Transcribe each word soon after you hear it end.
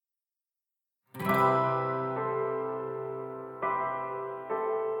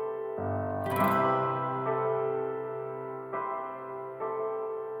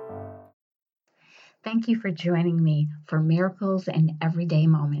Thank you for joining me for Miracles in Everyday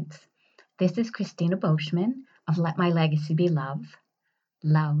Moments. This is Christina Boschman of Let My Legacy Be Love.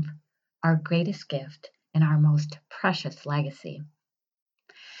 Love, our greatest gift and our most precious legacy.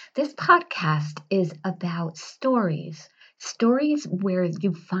 This podcast is about stories where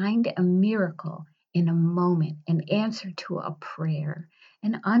you find a miracle in a moment, an answer to a prayer,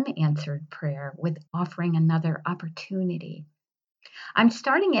 an unanswered prayer with offering another opportunity. I'm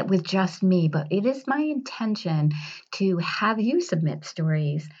starting it with just me, but it is my intention to have you submit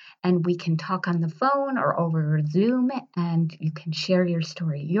stories and we can talk on the phone or over Zoom and you can share your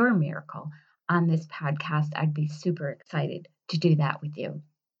story, your miracle on this podcast. I'd be super excited to do that with you.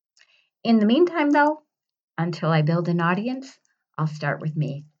 In the meantime, though, until I build an audience, I'll start with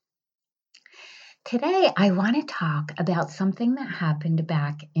me. Today, I want to talk about something that happened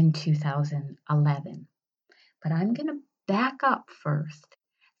back in 2011, but I'm going to back up first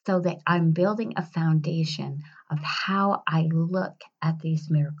so that I'm building a foundation of how I look at these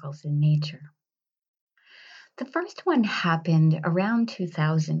miracles in nature. The first one happened around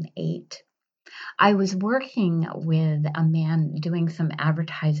 2008. I was working with a man doing some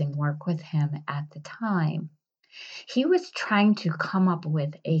advertising work with him at the time. He was trying to come up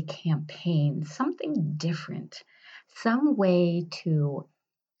with a campaign, something different, some way to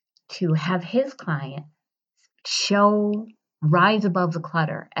have his client rise above the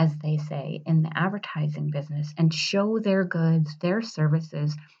clutter, as they say in the advertising business, and show their goods, their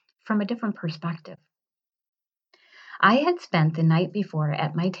services from a different perspective. I had spent the night before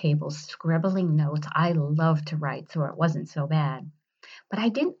at my table scribbling notes. I love to write, so it wasn't so bad. But I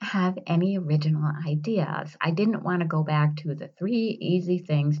didn't have any original ideas. I didn't want to go back to the 3 easy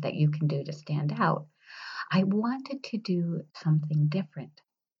things that you can do to stand out. I wanted to do something different.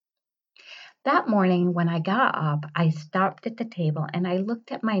 That morning, when I got up, I stopped at the table and I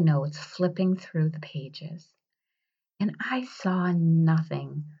looked at my notes, flipping through the pages. And I saw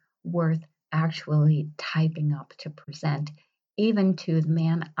nothing worth actually typing up to present, even to the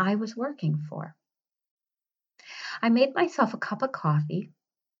man I was working for. I made myself a cup of coffee,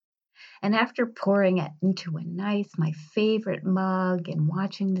 and after pouring it into my favorite mug and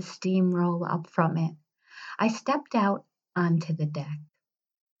watching the steam roll up from it, I stepped out onto the deck.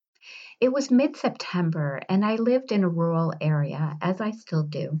 It was mid-September, and I lived in a rural area, as I still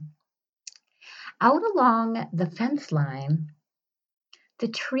do. Out along the fence line, the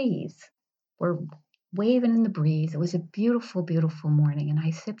trees were waving in the breeze. It was a beautiful, beautiful morning, and I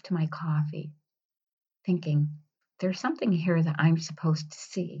sipped my coffee, thinking, there's something here that I'm supposed to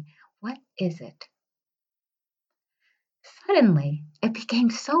see. What is it? Suddenly, it became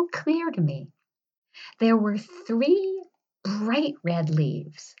so clear to me. There were 3 bright red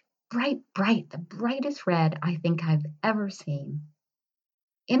leaves. Bright, the brightest red I think I've ever seen,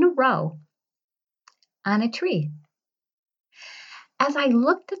 in a row on a tree. As I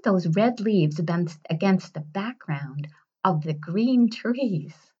looked at those red leaves against the background of the green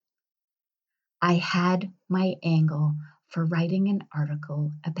trees, I had my angle for writing an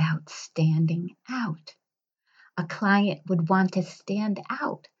article about standing out. A client would want to stand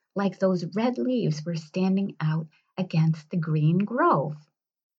out like those red leaves were standing out against the green grove.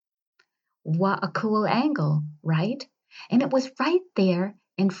 What a cool angle, right? And it was right there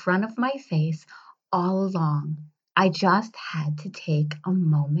in front of my face all along. I just had to take a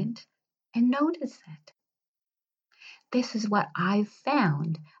moment and notice it. This is what I've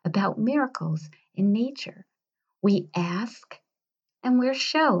found about miracles in nature. We ask and we're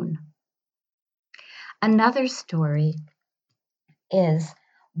shown. Another story is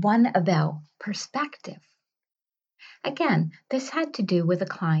one about perspective. Again, this had to do with a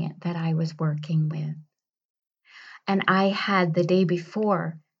client that I was working with. And I had the day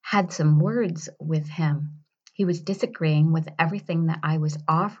before had some words with him. He was disagreeing with everything that I was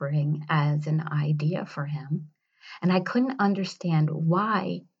offering as an idea for him. And I couldn't understand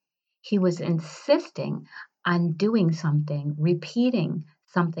why he was insisting on doing something, repeating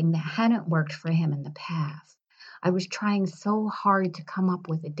something that hadn't worked for him in the past. I was trying so hard to come up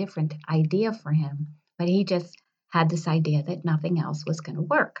with a different idea for him, but he just had this idea that nothing else was going to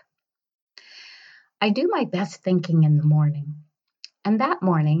work. I do my best thinking in the morning. And that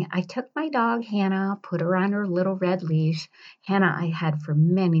morning, I took my dog, Hannah, put her on her little red leash. Hannah I had for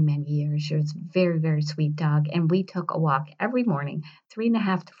many, many years. She was a very, very sweet dog. And we took a walk every morning,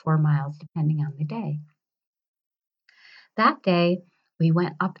 3.5 to 4 miles, depending on the day. That day, we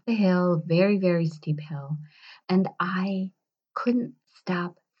went up the hill, very, very steep hill. And I couldn't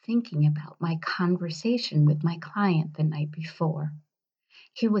stop thinking about my conversation with my client the night before.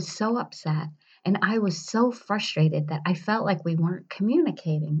 He was so upset. And I was so frustrated that I felt like we weren't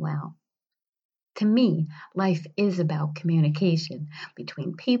communicating well. To me, life is about communication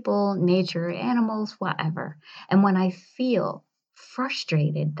between people, nature, animals, whatever. And when I feel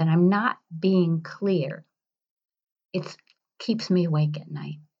frustrated that I'm not being clear, it keeps me awake at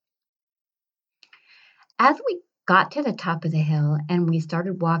night. As we got to the top of the hill and we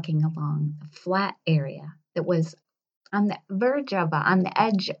started walking along a flat area that was on the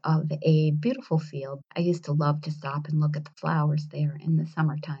edge of a beautiful field. I used to love to stop and look at the flowers there in the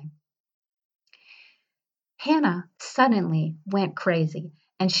summertime. Hannah suddenly went crazy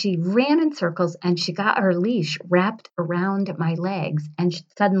and she ran in circles and she got her leash wrapped around my legs and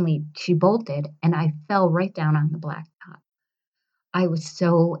suddenly she bolted and I fell right down on the blacktop. I was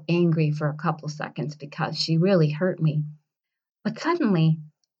so angry for a couple seconds because she really hurt me. But suddenly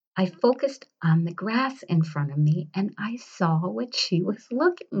I focused on the grass in front of me and I saw what she was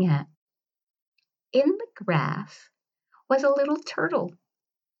looking at. In the grass was a little turtle.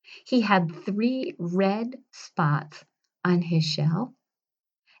 He had 3 red spots on his shell,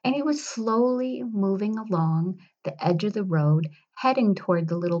 and he was slowly moving along the edge of the road, heading toward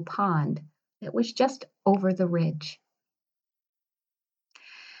the little pond that was just over the ridge.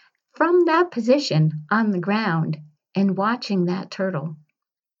 From that position on the ground and watching that turtle,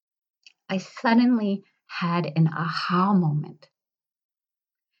 I suddenly had an aha moment.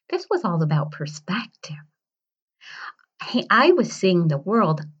 This was all about perspective. I was seeing the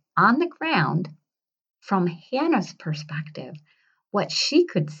world on the ground from Hannah's perspective, what she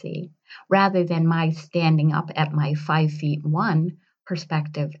could see, rather than my standing up at my 5'1"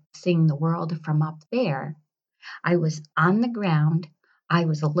 perspective, seeing the world from up there. I was on the ground, I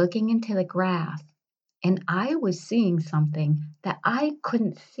was looking into the grass, and I was seeing something that I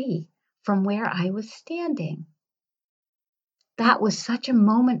couldn't see from where I was standing. That was such a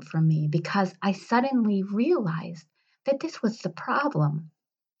moment for me because I suddenly realized that this was the problem.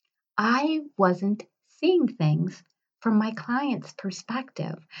 I wasn't seeing things from my client's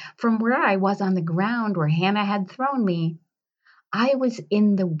perspective. From where I was on the ground where Hannah had thrown me, I was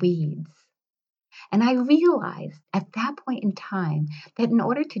in the weeds. And I realized at that point in time that in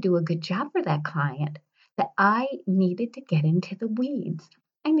order to do a good job for that client, that I needed to get into the weeds.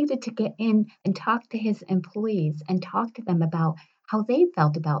 I needed to get in and talk to his employees and talk to them about how they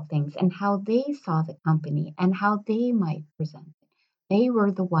felt about things and how they saw the company and how they might present it. They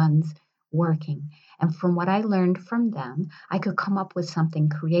were the ones working. And from what I learned from them, I could come up with something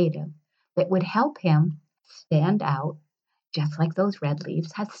creative that would help him stand out just like those red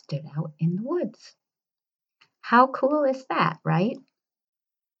leaves had stood out in the woods. How cool is that, right?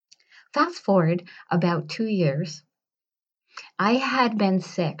 Fast forward about 2 years. I had been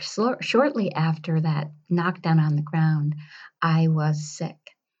sick. Shortly after that knockdown on the ground, I was sick.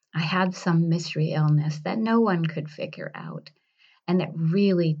 I had some mystery illness that no one could figure out, and it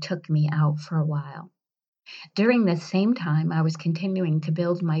really took me out for a while. During this same time, I was continuing to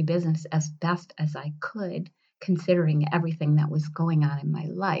build my business as best as I could, considering everything that was going on in my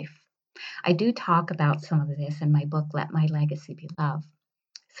life. I do talk about some of this in my book, Let My Legacy Be Love,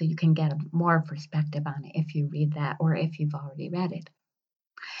 so you can get a more perspective on it if you read that or if you've already read it.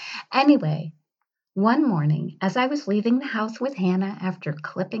 Anyway, one morning, as I was leaving the house with Hannah after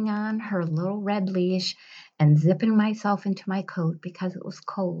clipping on her little red leash and zipping myself into my coat because it was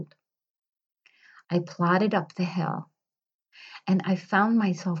cold, I plodded up the hill and I found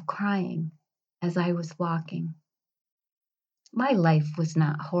myself crying as I was walking. My life was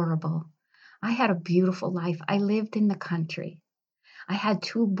not horrible. I had a beautiful life. I lived in the country. I had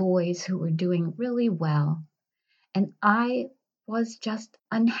 2 boys who were doing really well, and I was just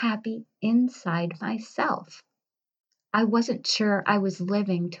unhappy inside myself. I wasn't sure I was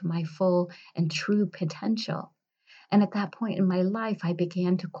living to my full and true potential. And at that point in my life, I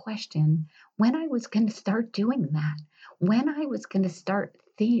began to question when I was going to start doing that, when I was going to start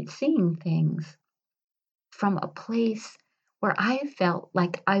seeing things from a place where I felt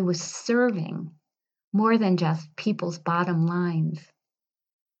like I was serving more than just people's bottom lines.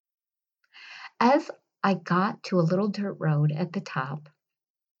 As I got to a little dirt road at the top,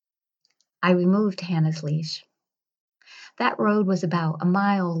 I removed Hannah's leash. That road was about a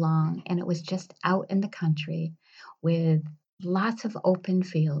mile long and it was just out in the country with lots of open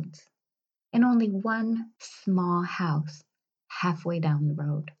fields and only one small house halfway down the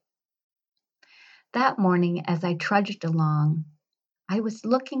road. That morning, as I trudged along, I was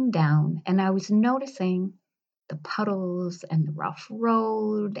looking down and I was noticing the puddles and the rough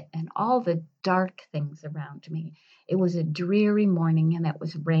road and all the dark things around me. It was a dreary morning and it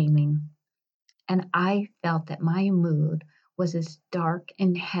was raining. And I felt that my mood was as dark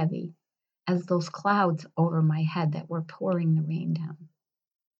and heavy as those clouds over my head that were pouring the rain down.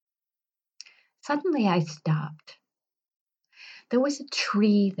 Suddenly I stopped. There was a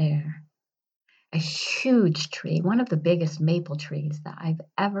tree there, a huge tree, one of the biggest maple trees that I've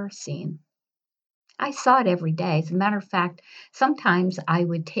ever seen. I saw it every day. As a matter of fact, sometimes I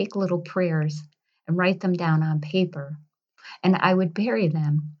would take little prayers and write them down on paper, and I would bury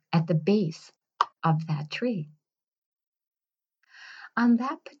them at the base of that tree. On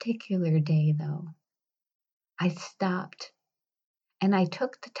that particular day, though, I stopped and I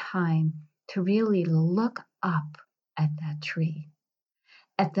took the time to really look up at that tree,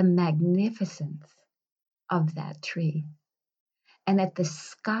 at the magnificence of that tree, and at the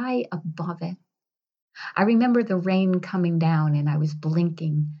sky above it. I remember the rain coming down and I was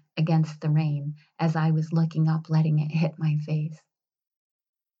blinking against the rain as I was looking up, letting it hit my face.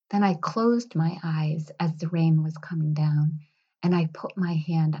 Then I closed my eyes as the rain was coming down and I put my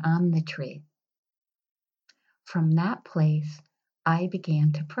hand on the tree. From that place, I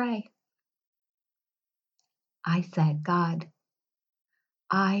began to pray. I said, God,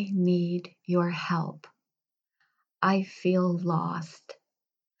 I need your help. I feel lost.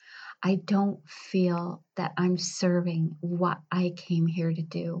 I don't feel that I'm serving what I came here to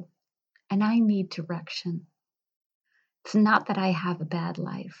do, and I need direction. It's not that I have a bad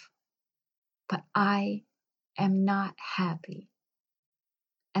life, but I am not happy,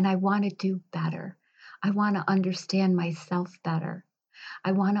 and I want to do better. I want to understand myself better.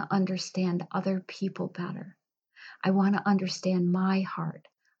 I want to understand other people better. I want to understand my heart.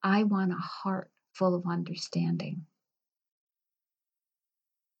 I want a heart full of understanding.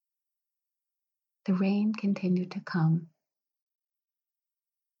 The rain continued to come,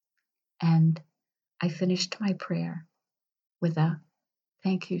 and I finished my prayer with a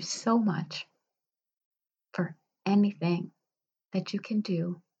thank you so much for anything that you can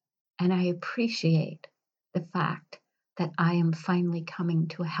do, and I appreciate the fact that I am finally coming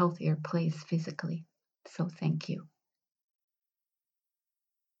to a healthier place physically. So thank you.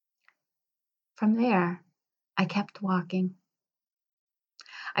 From there, I kept walking.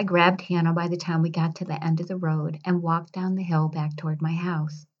 I grabbed Hannah by the time we got to the end of the road and walked down the hill back toward my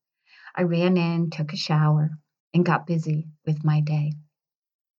house. I ran in, took a shower, and got busy with my day,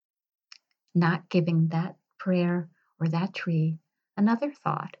 not giving that prayer or that tree another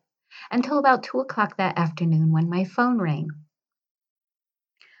thought until about 2 o'clock that afternoon when my phone rang.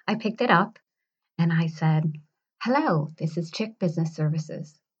 I picked it up and I said, "Hello, this is Chick Business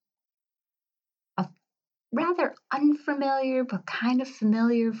Services." A rather unfamiliar but kind of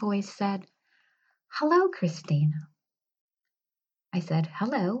familiar voice said, "Hello, Christina." I said,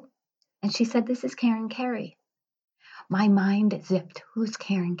 "Hello." And she said, "This is Karen Carey." My mind zipped. Who's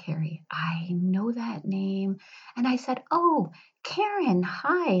Karen Carey? I know that name. And I said, "Oh, Karen,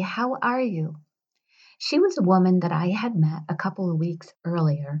 hi, how are you?" She was a woman that I had met a couple of weeks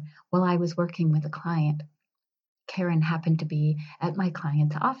earlier while I was working with a client. Karen happened to be at my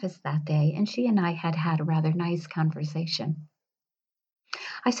client's office that day, and she and I had had a rather nice conversation.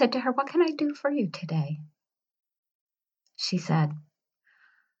 I said to her, "What can I do for you today?" She said,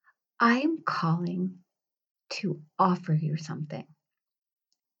 "I'm calling to offer you something."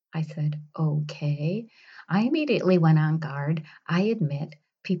 I said, "Okay." I immediately went on guard. I admit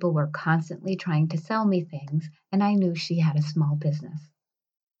people were constantly trying to sell me things, and I knew she had a small business.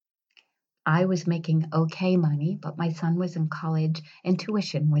 I was making okay money, but my son was in college and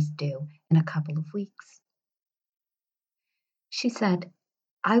tuition was due in a couple of weeks. She said,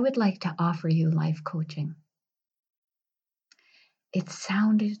 "I would like to offer you life coaching." It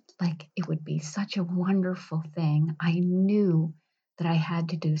sounded like it would be such a wonderful thing. I knew that I had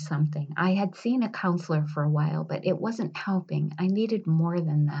to do something. I had seen a counselor for a while, but it wasn't helping. I needed more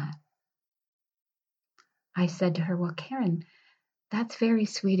than that. I said to her, "Well, Karen, that's very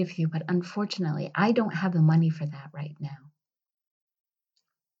sweet of you, but unfortunately, I don't have the money for that right now."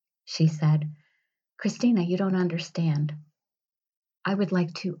 She said, "Christina, you don't understand. I would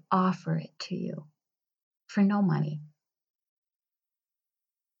like to offer it to you for no money."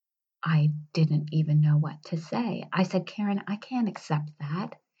 I didn't even know what to say. I said, "Karen, I can't accept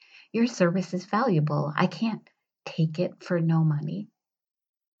that. Your service is valuable. I can't take it for no money."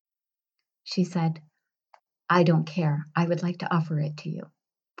 She said, "I don't care. I would like to offer it to you."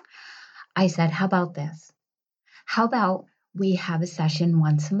 I said, "How about this? How about we have a session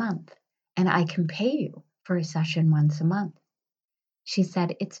once a month and I can pay you for a session once a month?" She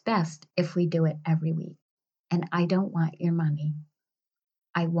said, "It's best if we do it every week, and I don't want your money.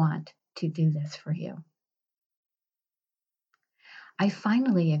 I want to do this for you." I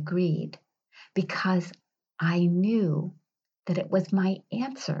finally agreed because I knew that it was my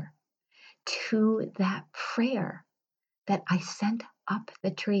answer to that prayer that I sent up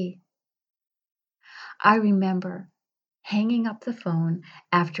the tree. I remember hanging up the phone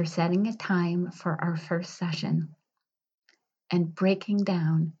after setting a time for our first session and breaking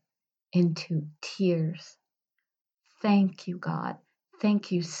down into tears. Thank you, God.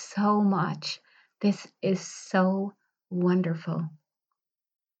 Thank you so much. This is so wonderful.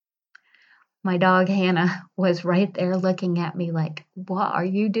 My dog Hannah was right there looking at me like, what are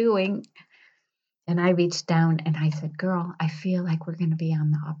you doing? And I reached down and I said, girl, I feel like we're going to be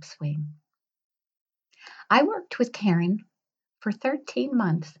on the upswing. I worked with Karen for 13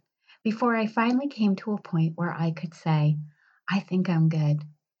 months before I finally came to a point where I could say, I think I'm good.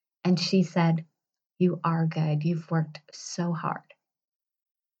 And she said, you are good. You've worked so hard.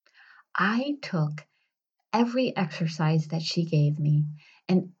 I took every exercise that she gave me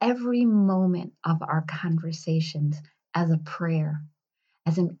and every moment of our conversations as a prayer,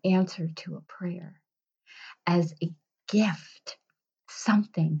 as an answer to a prayer, as a gift,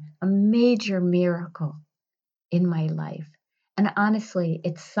 something, a major miracle in my life. And honestly,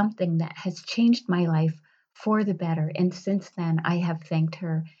 it's something that has changed my life for the better. And since then, I have thanked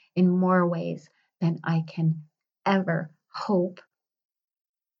her in more ways than I can ever hope.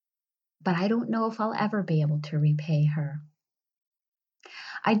 But I don't know if I'll ever be able to repay her.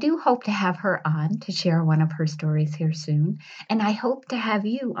 I do hope to have her on to share one of her stories here soon. And I hope to have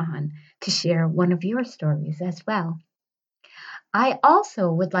you on to share one of your stories as well. I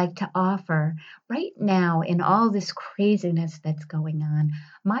also would like to offer right now, in all this craziness that's going on,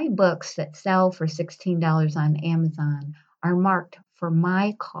 my books that sell for $16 on Amazon are marked for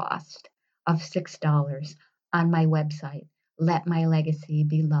my cost of $6 on my website,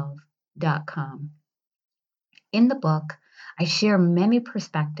 letmylegacybelove.com. In the book, I share many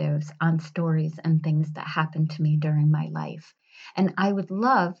perspectives on stories and things that happened to me during my life, and I would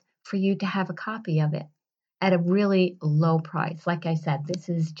love for you to have a copy of it at a really low price. Like I said, this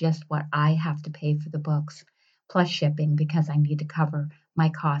is just what I have to pay for the books, plus shipping, because I need to cover my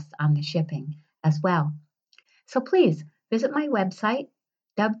costs on the shipping as well. So please visit my website,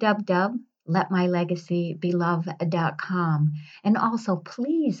 www.letmylegacybelove.com. And also,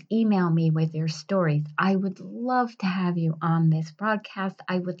 please email me with your stories. I would love to have you on this broadcast.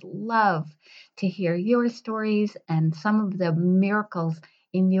 I would love to hear your stories and some of the miracles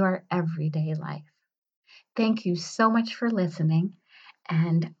in your everyday life. Thank you so much for listening.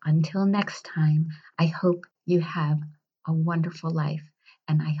 And until next time, I hope you have a wonderful life.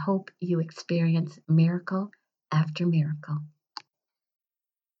 And I hope you experience miracle after miracle.